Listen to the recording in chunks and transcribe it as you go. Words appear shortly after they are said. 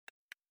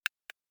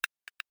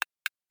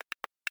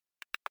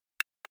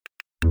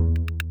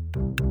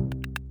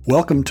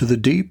Welcome to the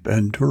Deep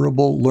and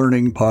Durable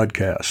Learning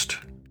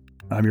Podcast.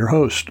 I'm your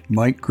host,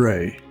 Mike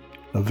Gray,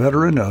 a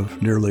veteran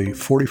of nearly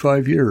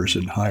 45 years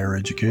in higher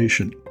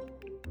education.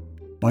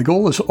 My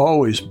goal has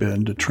always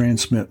been to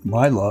transmit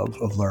my love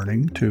of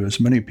learning to as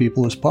many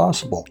people as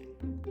possible,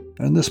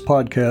 and this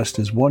podcast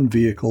is one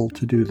vehicle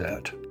to do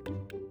that.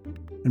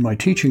 In my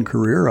teaching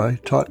career, I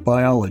taught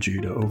biology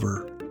to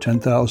over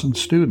 10,000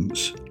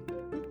 students.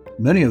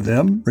 Many of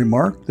them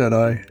remarked that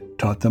I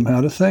taught them how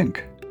to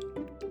think.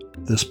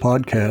 This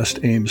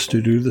podcast aims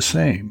to do the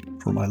same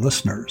for my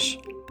listeners.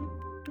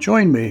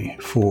 Join me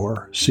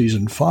for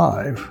Season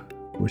 5,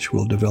 which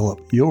will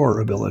develop your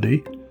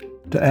ability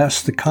to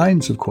ask the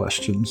kinds of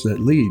questions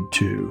that lead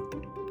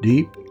to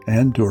deep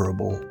and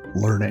durable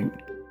learning.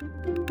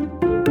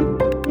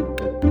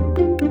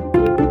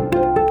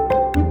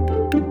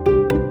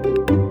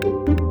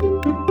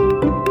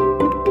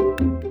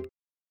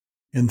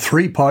 In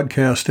 3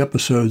 podcast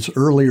episodes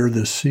earlier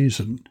this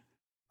season,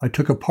 I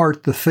took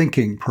apart the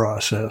thinking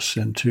process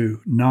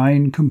into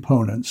 9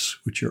 components,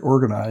 which are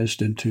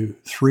organized into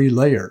 3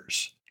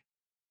 layers.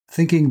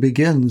 Thinking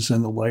begins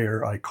in the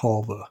layer I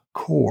call the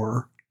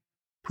core,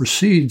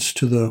 proceeds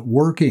to the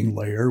working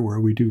layer where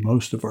we do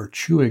most of our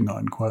chewing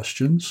on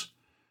questions,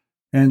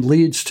 and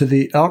leads to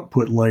the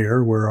output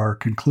layer where our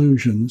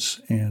conclusions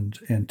and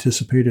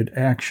anticipated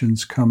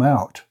actions come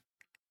out.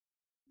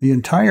 The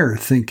entire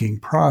thinking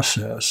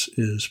process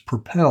is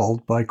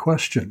propelled by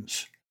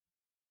questions.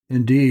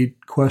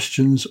 Indeed,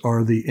 questions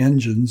are the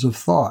engines of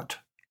thought.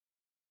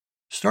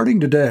 Starting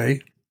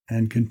today,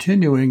 and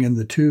continuing in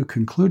the 2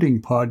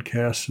 concluding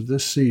podcasts of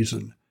this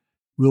season,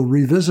 we'll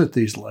revisit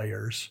these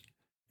layers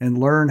and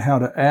learn how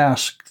to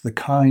ask the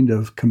kind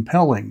of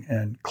compelling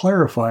and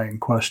clarifying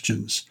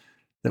questions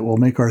that will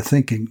make our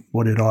thinking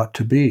what it ought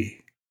to be.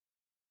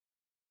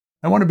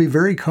 I want to be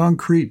very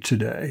concrete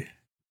today.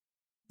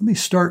 Let me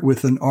start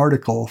with an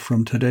article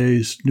from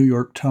today's New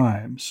York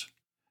Times.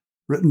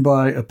 Written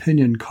by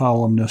opinion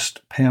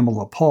columnist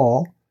Pamela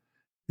Paul.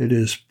 It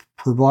is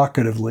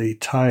provocatively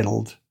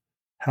titled,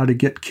 How to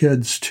Get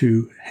Kids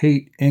to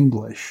Hate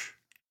English.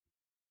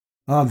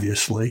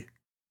 Obviously,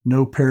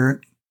 no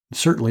parent,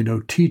 certainly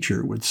no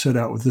teacher, would set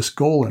out with this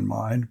goal in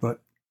mind,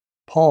 but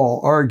Paul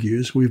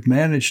argues we've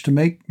managed to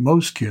make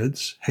most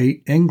kids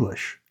hate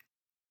English.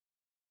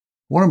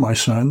 One of my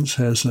sons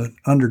has an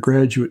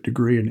undergraduate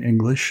degree in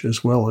English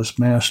as well as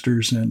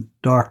master's and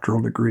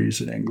doctoral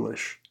degrees in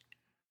English.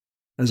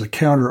 As a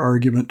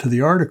counter-argument to the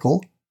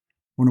article,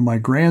 one of my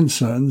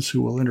grandsons,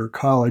 who will enter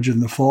college in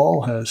the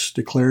fall, has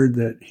declared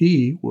that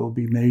he will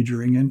be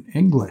majoring in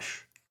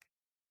English.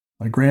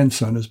 My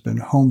grandson has been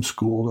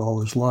homeschooled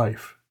all his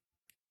life.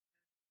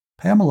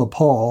 Pamela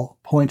Paul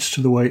points to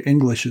the way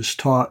English is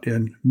taught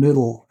in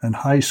middle and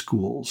high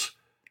schools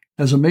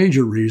as a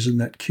major reason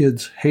that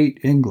kids hate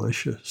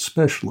English,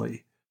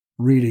 especially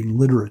reading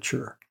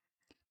literature.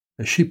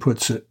 As she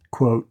puts it,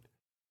 quote,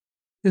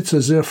 "It's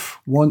as if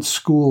once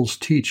schools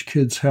teach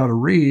kids how to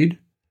read,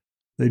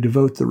 they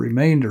devote the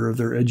remainder of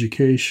their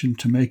education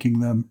to making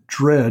them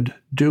dread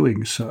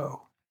doing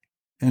so."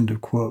 End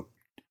of quote.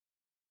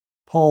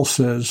 Paul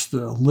says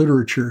the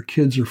literature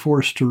kids are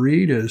forced to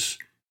read is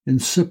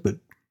insipid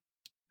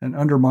and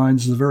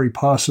undermines the very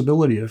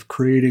possibility of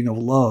creating a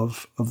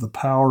love of the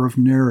power of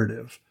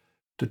narrative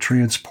to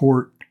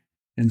transport,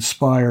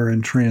 inspire,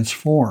 and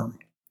transform.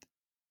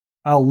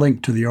 I'll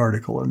link to the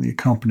article in the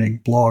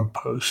accompanying blog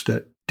post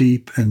at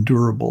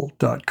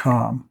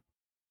deepanddurable.com.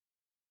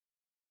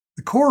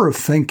 The core of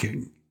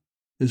thinking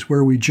is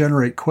where we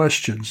generate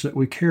questions that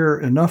we care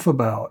enough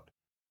about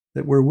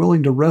that we're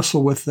willing to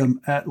wrestle with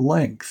them at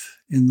length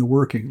in the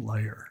working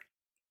layer.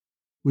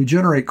 We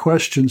generate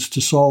questions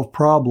to solve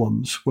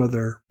problems,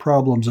 whether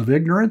problems of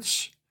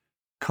ignorance,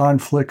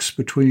 conflicts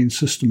between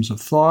systems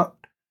of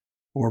thought,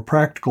 or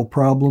practical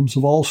problems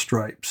of all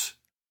stripes.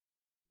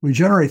 We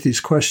generate these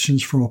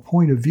questions from a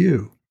point of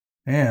view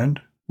and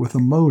with a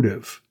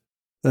motive.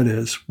 That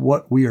is,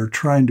 what we are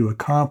trying to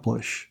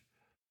accomplish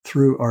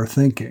through our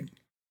thinking.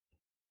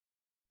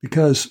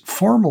 Because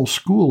formal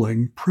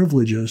schooling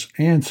privileges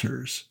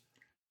answers,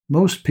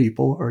 most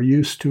people are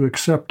used to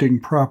accepting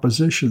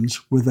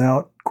propositions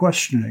without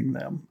questioning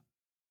them.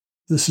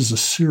 This is a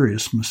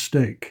serious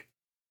mistake.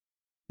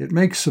 It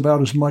makes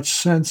about as much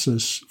sense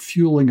as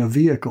fueling a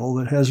vehicle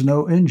that has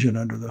no engine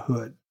under the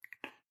hood.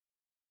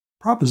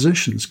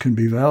 Propositions can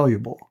be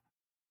valuable,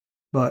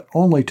 but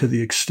only to the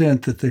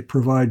extent that they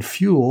provide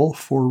fuel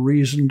for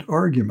reasoned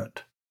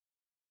argument.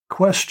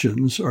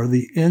 Questions are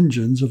the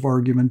engines of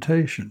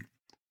argumentation.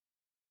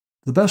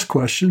 The best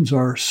questions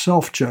are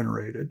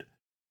self-generated,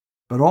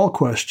 but all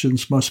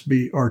questions must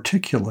be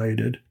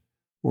articulated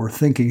or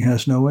thinking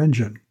has no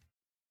engine.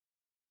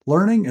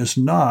 Learning is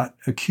not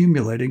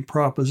accumulating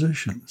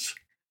propositions.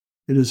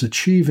 It is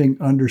achieving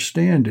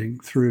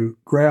understanding through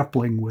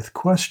grappling with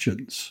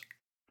questions.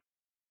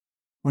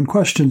 When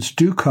questions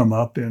do come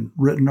up in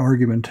written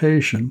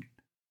argumentation,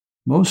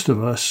 most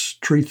of us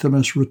treat them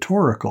as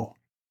rhetorical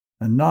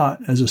and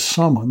not as a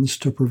summons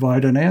to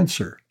provide an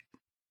answer.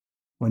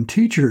 When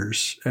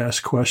teachers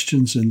ask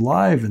questions in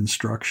live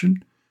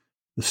instruction,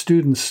 The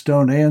students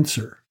don't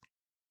answer.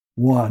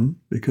 1,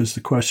 because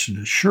the question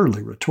is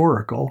surely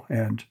rhetorical,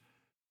 and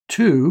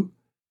 2,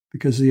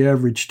 because the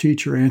average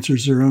teacher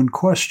answers their own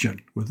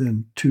question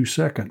within 2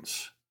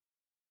 seconds.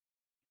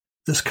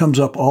 This comes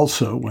up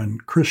also when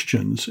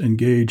Christians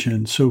engage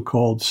in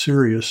so-called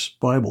serious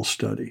Bible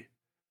study.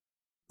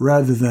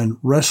 Rather than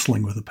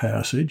wrestling with a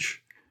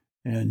passage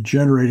and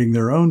generating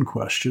their own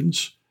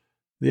questions,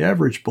 the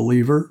average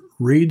believer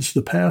reads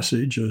the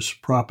passage as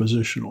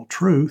propositional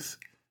truth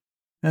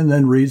and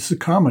then reads the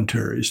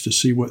commentaries to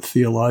see what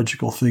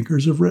theological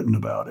thinkers have written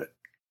about it.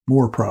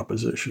 More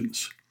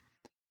propositions.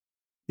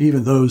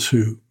 Even those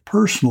who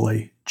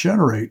personally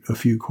generate a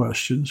few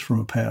questions from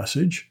a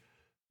passage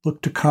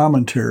look to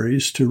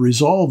commentaries to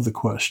resolve the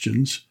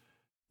questions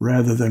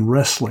rather than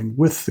wrestling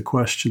with the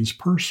questions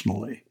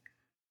personally.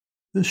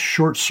 This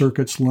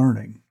short-circuits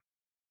learning.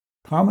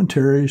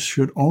 Commentaries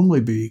should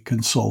only be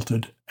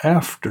consulted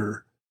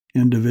after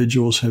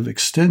individuals have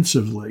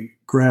extensively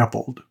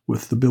grappled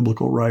with the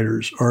biblical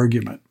writer's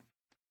argument.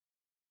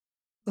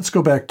 Let's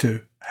go back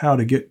to how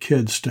to get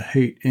kids to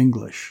hate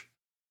English.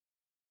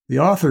 The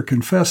author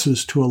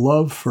confesses to a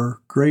love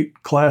for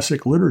great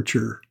classic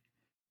literature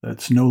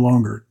that's no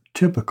longer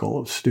typical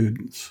of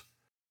students.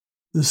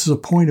 This is a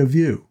point of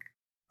view,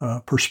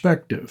 a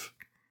perspective.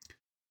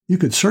 You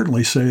could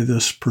certainly say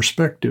this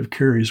perspective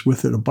carries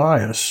with it a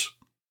bias,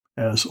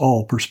 as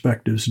all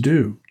perspectives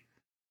do.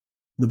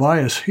 The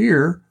bias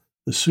here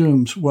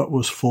assumes what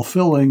was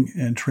fulfilling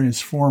and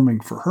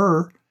transforming for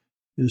her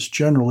is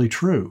generally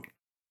true.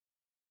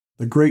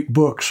 The great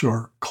books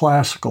or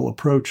classical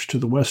approach to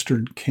the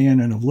Western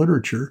canon of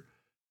literature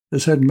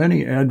has had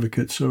many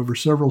advocates over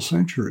several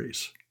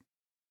centuries.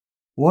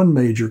 One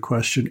major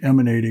question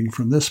emanating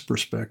from this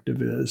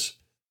perspective is,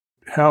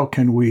 how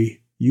can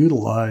we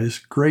utilize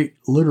great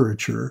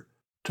literature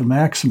to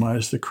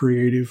maximize the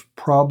creative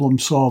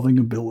problem-solving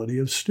ability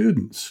of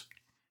students?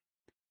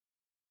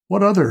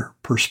 What other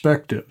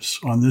perspectives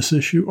on this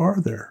issue are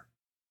there?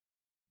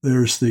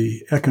 There's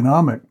the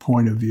economic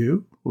point of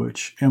view,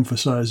 which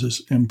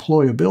emphasizes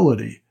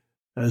employability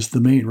as the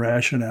main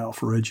rationale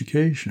for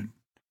education.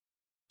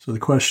 So the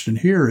question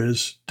here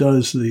is,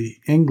 does the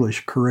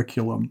English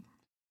curriculum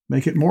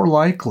make it more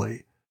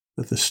likely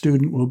that the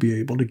student will be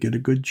able to get a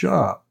good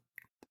job?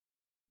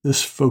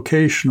 This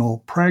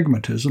vocational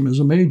pragmatism is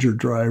a major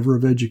driver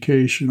of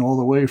education all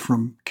the way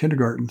from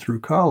kindergarten through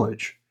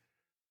college.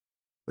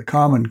 The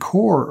Common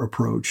Core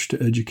approach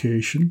to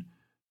education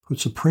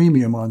puts a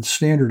premium on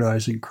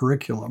standardizing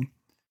curriculum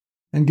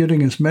and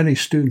getting as many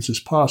students as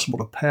possible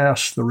to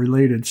pass the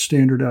related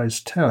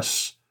standardized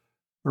tests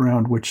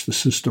around which the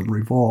system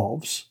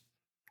revolves.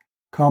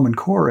 Common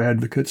Core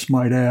advocates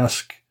might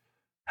ask,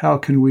 how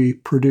can we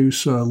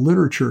produce a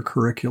literature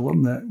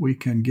curriculum that we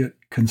can get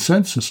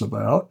consensus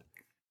about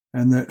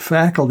and that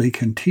faculty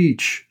can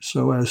teach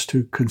so as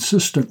to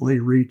consistently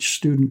reach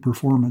student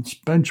performance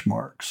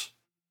benchmarks?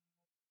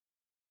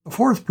 A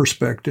fourth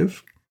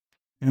perspective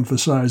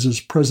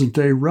emphasizes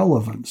present-day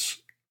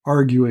relevance,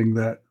 arguing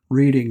that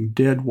reading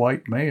dead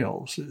white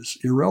males is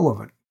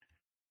irrelevant.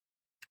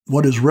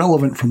 What is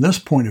relevant from this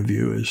point of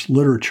view is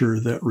literature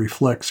that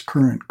reflects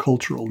current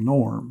cultural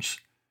norms,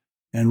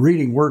 and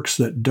reading works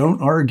that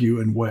don't argue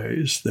in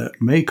ways that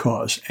may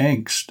cause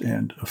angst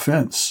and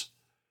offense.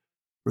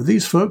 For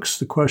these folks,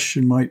 the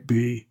question might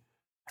be,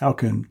 how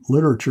can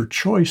literature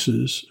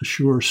choices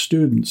assure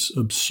students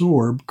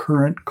absorb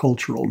current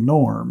cultural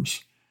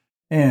norms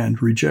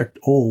and reject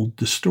old,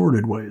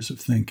 distorted ways of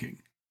thinking?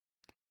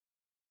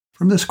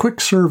 From this quick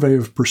survey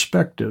of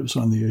perspectives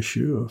on the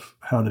issue of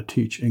how to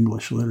teach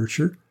English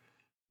literature,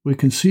 we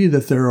can see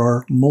that there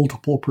are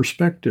multiple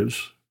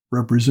perspectives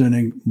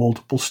representing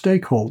multiple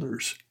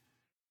stakeholders,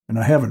 and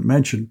I haven't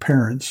mentioned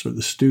parents or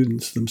the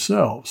students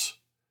themselves.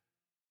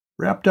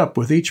 Wrapped up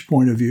with each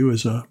point of view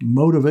is a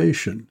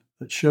motivation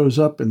that shows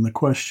up in the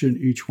question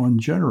each one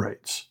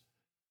generates.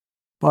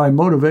 By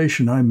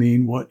motivation, I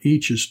mean what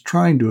each is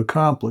trying to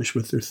accomplish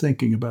with their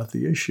thinking about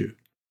the issue.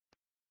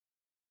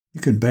 You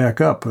can back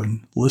up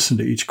and listen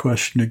to each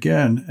question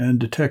again and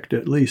detect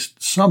at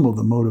least some of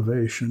the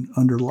motivation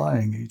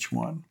underlying each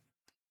one.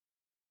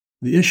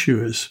 The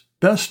issue is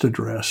best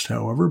addressed,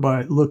 however,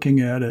 by looking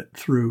at it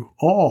through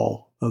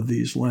all of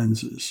these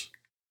lenses,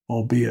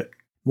 albeit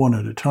one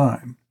at a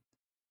time.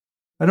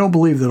 I don't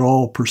believe that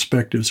all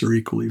perspectives are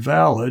equally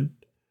valid,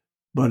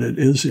 but it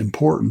is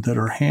important that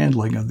our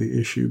handling of the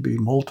issue be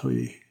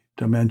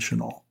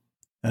multi-dimensional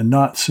and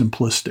not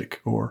simplistic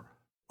or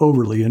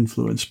overly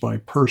influenced by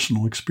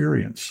personal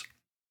experience.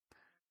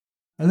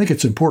 I think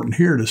it's important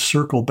here to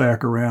circle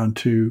back around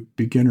to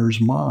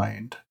beginner's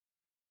mind,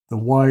 the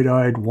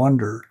wide-eyed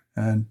wonder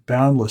and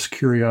boundless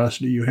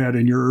curiosity you had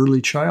in your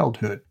early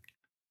childhood.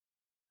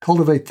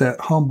 Cultivate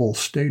that humble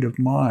state of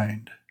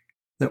mind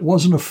that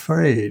wasn't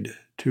afraid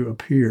to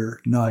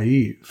appear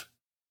naive.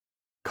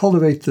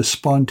 Cultivate the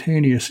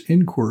spontaneous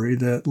inquiry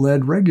that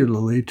led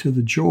regularly to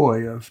the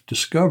joy of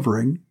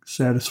discovering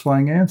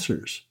satisfying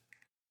answers.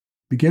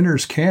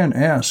 Beginners can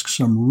ask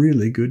some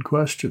really good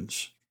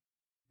questions.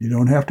 You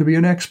don't have to be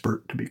an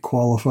expert to be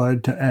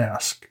qualified to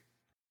ask.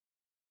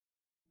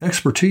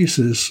 Expertise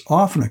is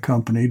often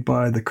accompanied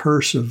by the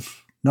curse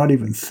of not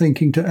even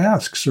thinking to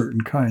ask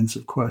certain kinds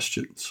of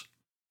questions.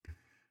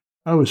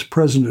 I was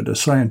present at a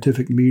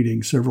scientific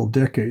meeting several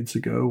decades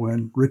ago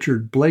when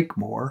Richard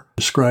Blakemore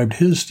described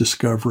his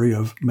discovery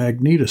of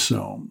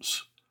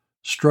magnetosomes,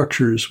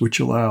 structures which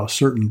allow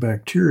certain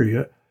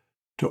bacteria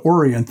to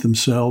orient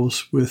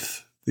themselves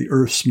with the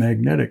Earth's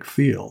magnetic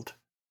field.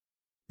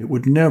 It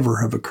would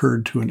never have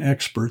occurred to an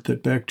expert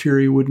that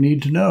bacteria would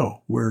need to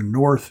know where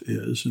north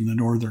is in the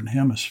northern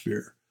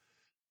hemisphere.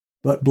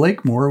 But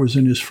Blakemore was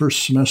in his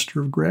first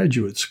semester of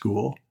graduate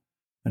school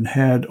and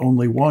had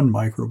only one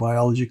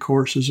microbiology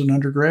course as an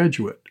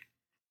undergraduate.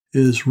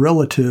 His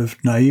relative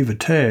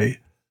naivete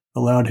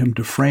allowed him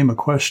to frame a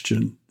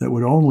question that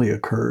would only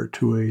occur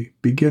to a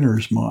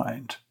beginner's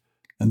mind,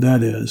 and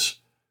that is,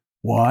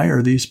 why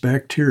are these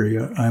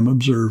bacteria I'm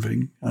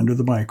observing under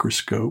the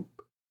microscope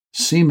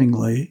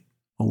seemingly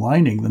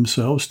aligning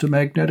themselves to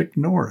magnetic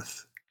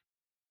north?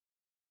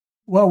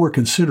 While we're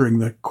considering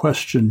the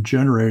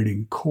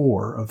question-generating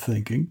core of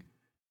thinking,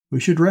 we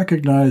should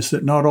recognize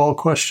that not all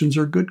questions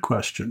are good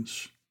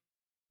questions.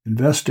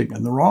 Investing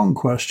in the wrong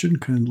question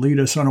can lead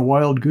us on a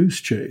wild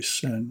goose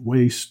chase and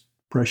waste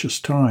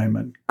precious time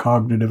and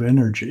cognitive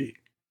energy.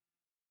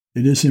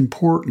 It is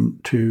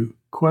important to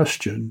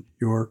question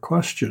your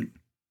question.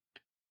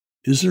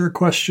 Is there a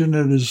question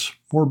that is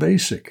more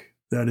basic,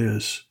 that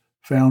is,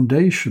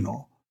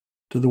 foundational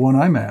to the one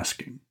I'm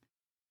asking?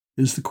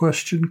 Is the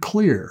question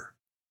clear?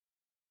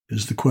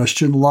 Is the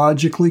question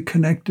logically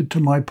connected to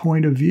my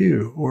point of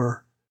view,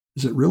 or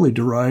is it really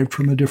derived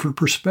from a different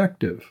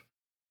perspective?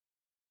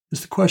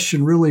 Is the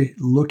question really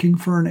looking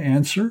for an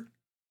answer,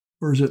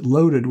 or is it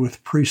loaded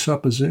with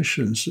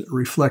presuppositions that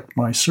reflect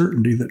my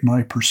certainty that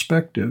my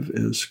perspective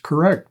is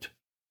correct?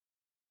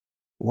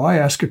 Why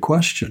ask a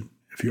question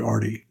if you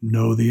already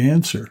know the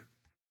answer?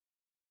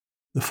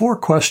 The 4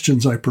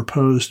 questions I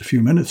proposed a few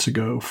minutes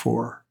ago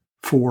for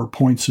 4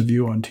 points of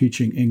view on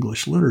teaching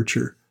English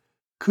literature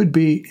could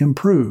be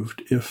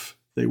improved if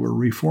they were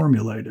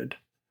reformulated.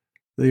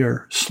 They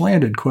are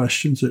slanted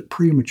questions that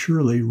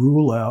prematurely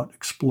rule out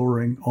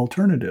exploring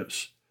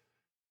alternatives.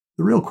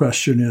 The real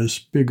question is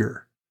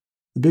bigger.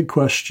 The big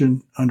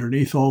question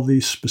underneath all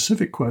these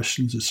specific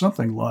questions is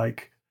something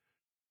like,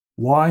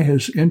 why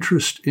has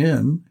interest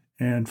in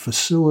and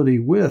facility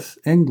with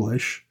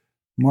English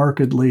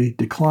markedly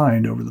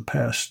declined over the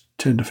past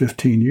 10 to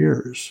 15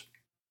 years?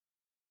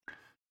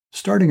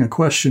 Starting a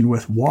question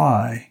with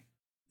why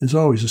is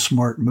always a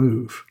smart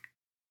move.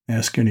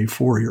 Ask any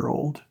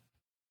 4-year-old.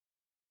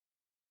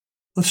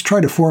 Let's try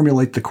to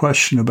formulate the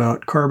question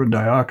about carbon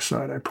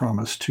dioxide I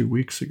promised 2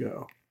 weeks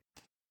ago.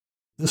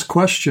 This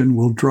question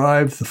will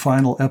drive the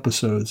final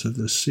episodes of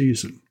this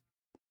season.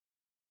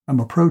 I'm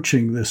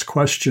approaching this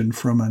question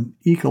from an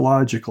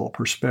ecological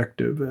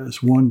perspective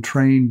as one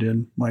trained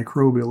in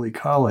microbial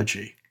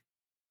ecology.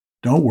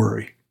 Don't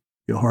worry,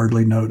 you'll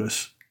hardly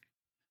notice.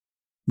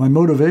 My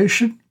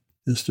motivation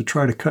is to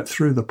try to cut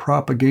through the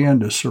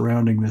propaganda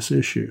surrounding this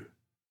issue.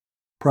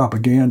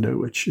 Propaganda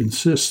which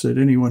insists that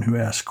anyone who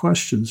asks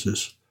questions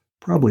is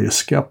probably a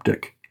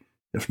skeptic,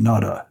 if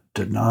not a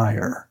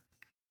denier.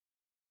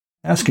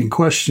 Asking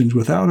questions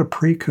without a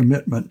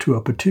pre-commitment to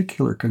a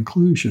particular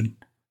conclusion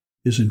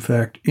is in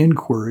fact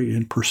inquiry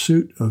in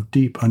pursuit of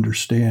deep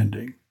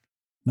understanding,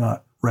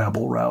 not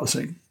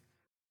rabble-rousing.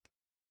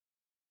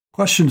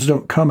 Questions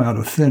don't come out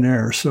of thin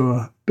air, so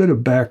a bit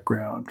of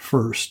background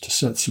first to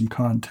set some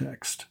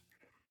context.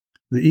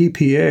 The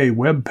EPA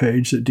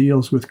webpage that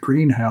deals with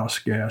greenhouse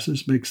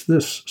gases makes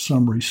this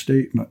summary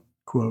statement,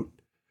 quote,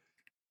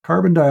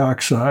 "Carbon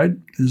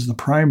dioxide is the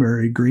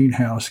primary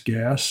greenhouse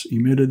gas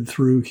emitted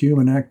through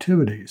human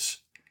activities.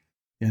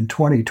 In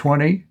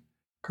 2020,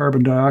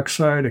 carbon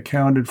dioxide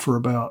accounted for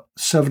about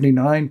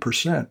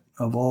 79%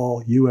 of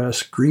all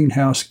U.S.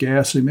 greenhouse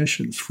gas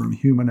emissions from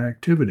human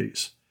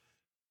activities.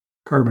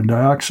 Carbon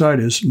dioxide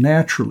is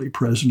naturally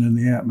present in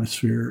the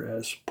atmosphere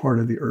as part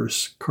of the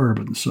Earth's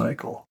carbon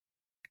cycle."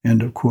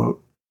 End of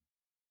quote.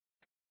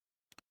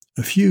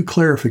 A few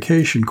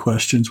clarification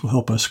questions will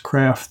help us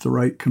craft the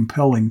right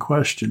compelling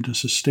question to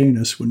sustain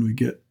us when we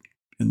get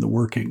in the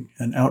working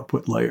and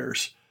output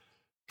layers.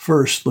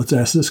 First, let's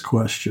ask this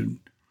question.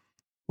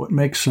 What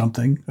makes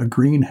something a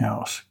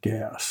greenhouse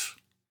gas?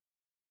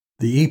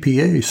 The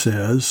EPA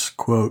says,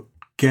 quote,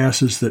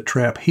 "Gases that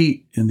trap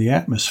heat in the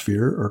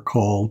atmosphere are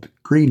called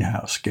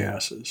greenhouse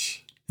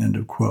gases." End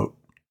of quote.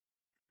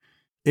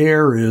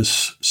 Air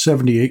is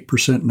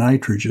 78%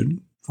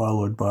 nitrogen,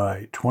 followed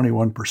by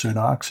 21%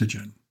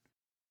 oxygen.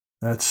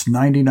 That's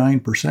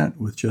 99%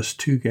 with just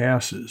 2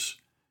 gases,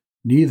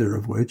 neither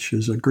of which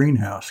is a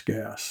greenhouse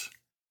gas.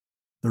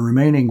 The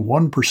remaining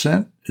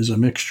 1% is a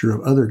mixture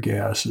of other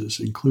gases,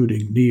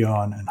 including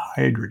neon and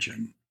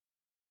hydrogen.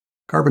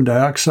 Carbon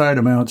dioxide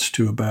amounts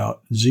to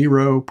about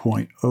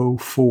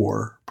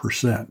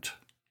 0.04%.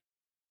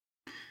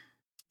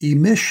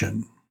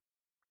 Emission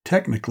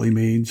technically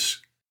means,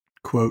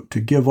 quote,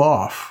 "to give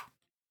off,"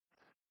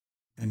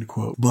 end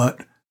quote,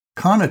 but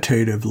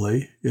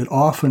connotatively, it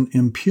often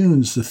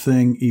impugns the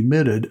thing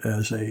emitted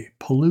as a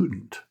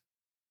pollutant.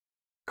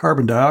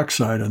 Carbon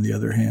dioxide, on the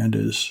other hand,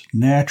 is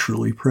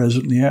naturally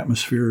present in the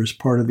atmosphere as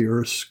part of the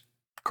Earth's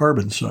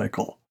carbon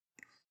cycle.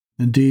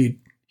 Indeed,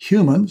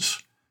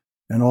 humans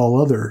and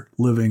all other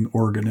living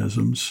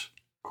organisms,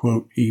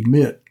 quote,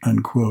 emit,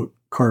 unquote,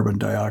 carbon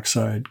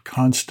dioxide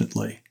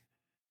constantly.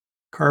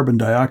 Carbon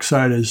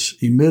dioxide is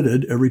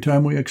emitted every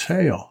time we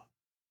exhale.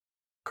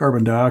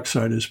 Carbon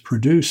dioxide is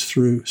produced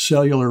through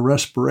cellular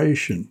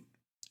respiration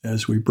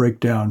as we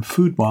break down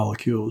food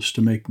molecules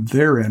to make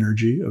their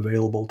energy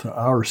available to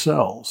our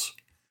cells.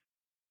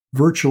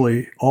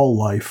 Virtually all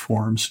life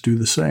forms do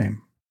the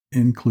same,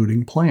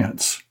 including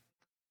plants.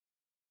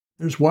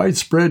 There's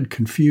widespread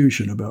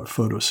confusion about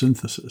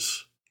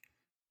photosynthesis.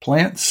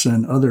 Plants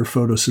and other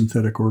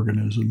photosynthetic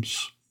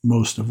organisms,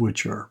 most of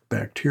which are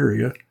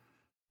bacteria,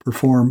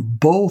 perform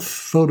both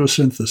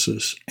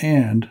photosynthesis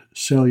and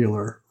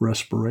cellular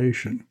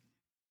respiration.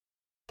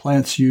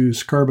 Plants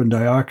use carbon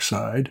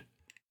dioxide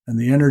and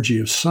the energy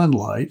of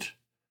sunlight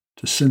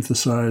to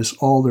synthesize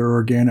all their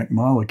organic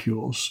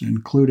molecules,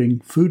 including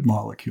food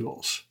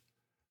molecules.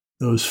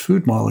 Those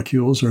food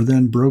molecules are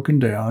then broken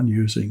down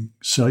using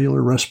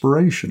cellular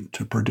respiration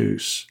to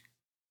produce,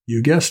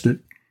 you guessed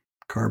it,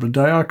 carbon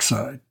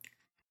dioxide.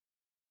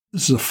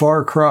 This is a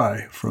far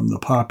cry from the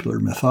popular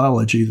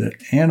mythology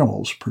that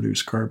animals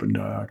produce carbon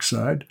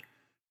dioxide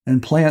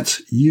and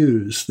plants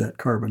use that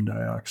carbon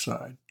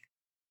dioxide.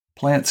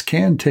 Plants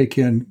can take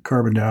in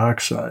carbon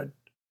dioxide,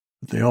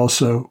 but they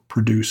also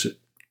produce it.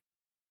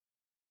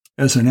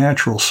 As a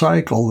natural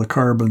cycle, the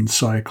carbon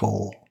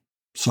cycle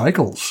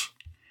cycles.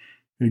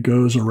 It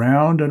goes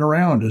around and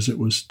around as it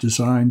was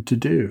designed to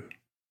do.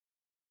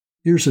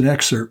 Here's an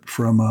excerpt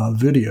from a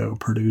video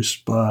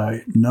produced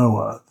by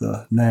NOAA,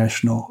 the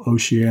National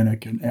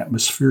Oceanic and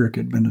Atmospheric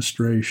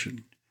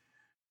Administration.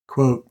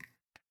 Quote,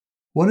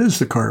 "What is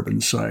the carbon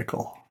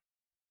cycle?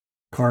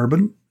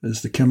 Carbon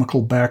is the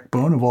chemical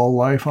backbone of all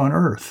life on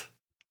Earth.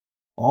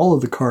 All of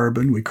the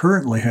carbon we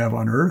currently have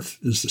on Earth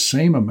is the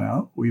same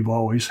amount we've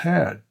always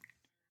had.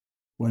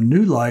 When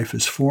new life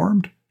is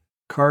formed,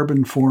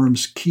 carbon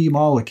forms key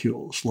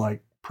molecules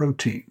like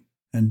protein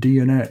and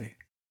DNA.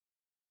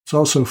 It's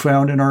also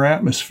found in our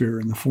atmosphere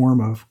in the form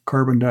of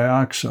carbon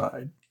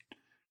dioxide.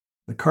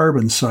 The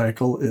carbon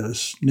cycle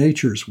is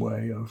nature's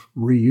way of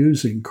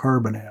reusing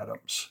carbon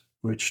atoms,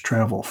 which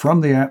travel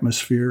from the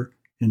atmosphere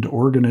into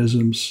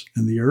organisms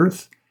in the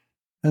earth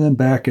and then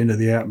back into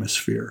the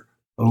atmosphere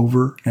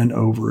over and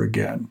over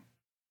again."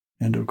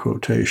 End of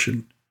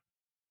quotation.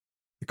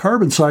 The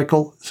carbon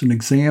cycle is an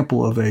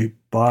example of a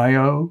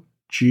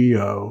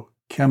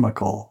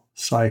biogeochemical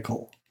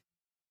cycle.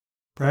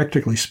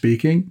 Practically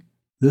speaking,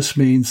 this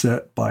means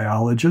that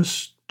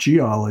biologists,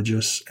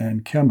 geologists,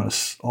 and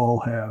chemists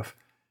all have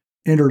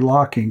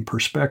interlocking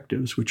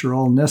perspectives, which are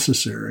all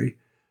necessary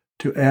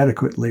to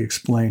adequately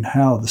explain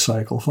how the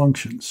cycle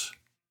functions.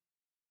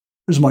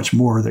 There's much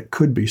more that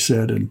could be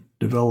said in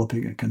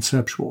developing a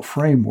conceptual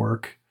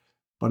framework,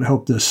 but I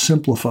hope this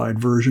simplified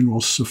version will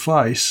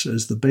suffice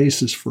as the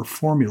basis for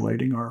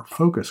formulating our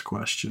focus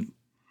question.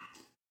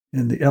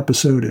 In the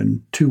episode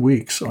in 2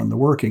 weeks on the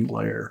working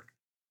layer,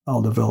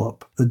 I'll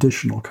develop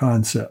additional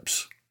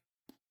concepts.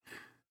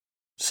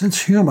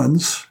 Since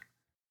humans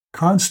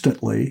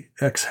constantly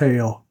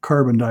exhale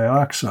carbon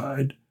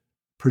dioxide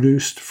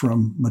produced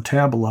from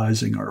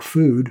metabolizing our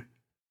food,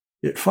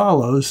 it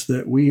follows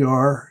that we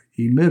are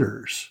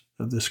emitters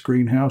of this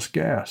greenhouse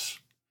gas.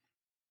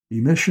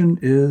 Emission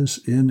is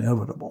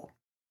inevitable.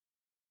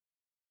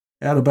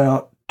 At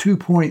about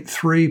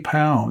 2.3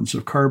 pounds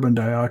of carbon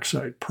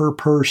dioxide per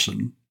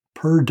person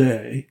per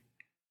day,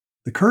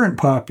 the current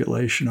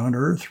population on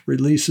Earth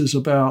releases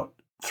about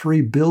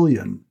 3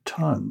 billion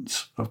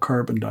tons of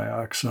carbon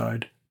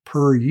dioxide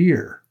per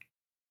year.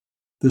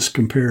 This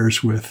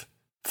compares with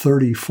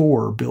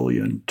 34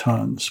 billion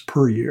tons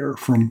per year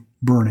from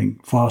burning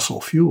fossil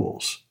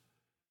fuels.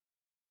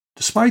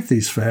 Despite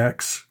these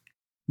facts,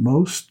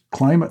 most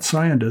climate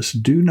scientists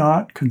do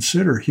not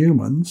consider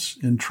humans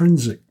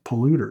intrinsic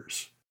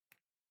polluters.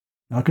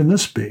 How can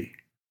this be?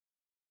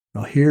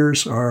 Well,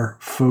 here's our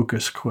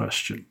focus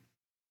question.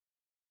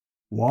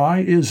 Why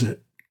is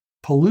it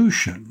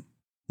pollution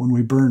when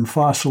we burn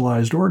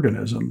fossilized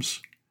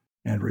organisms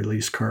and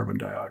release carbon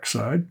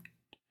dioxide,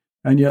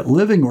 and yet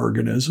living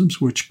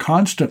organisms which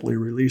constantly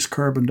release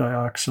carbon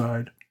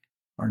dioxide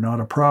are not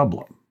a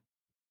problem?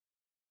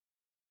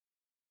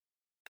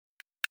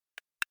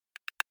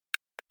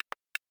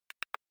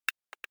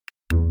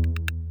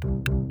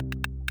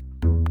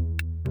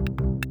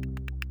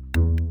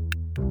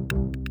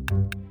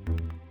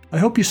 I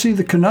hope you see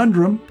the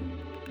conundrum.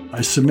 I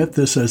submit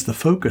this as the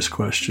focus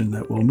question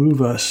that will move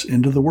us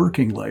into the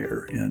working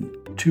layer in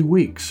 2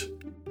 weeks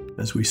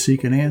as we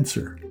seek an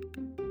answer.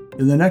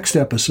 In the next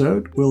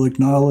episode, we'll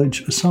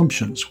acknowledge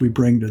assumptions we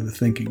bring to the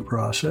thinking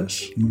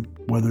process and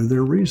whether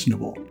they're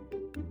reasonable.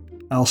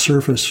 I'll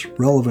surface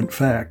relevant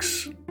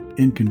facts,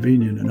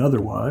 inconvenient and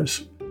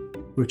otherwise,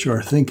 which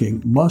our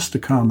thinking must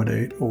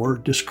accommodate or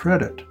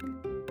discredit.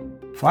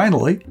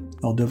 Finally,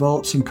 I'll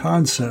develop some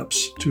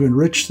concepts to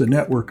enrich the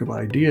network of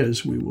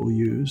ideas we will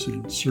use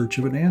in search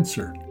of an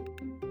answer.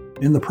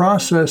 In the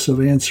process of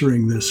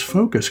answering this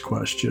focus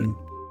question,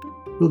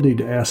 we'll need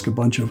to ask a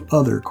bunch of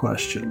other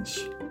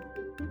questions.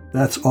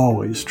 That's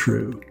always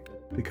true,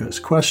 because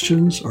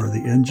questions are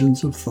the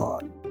engines of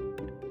thought.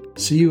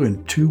 See you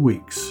in 2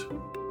 weeks.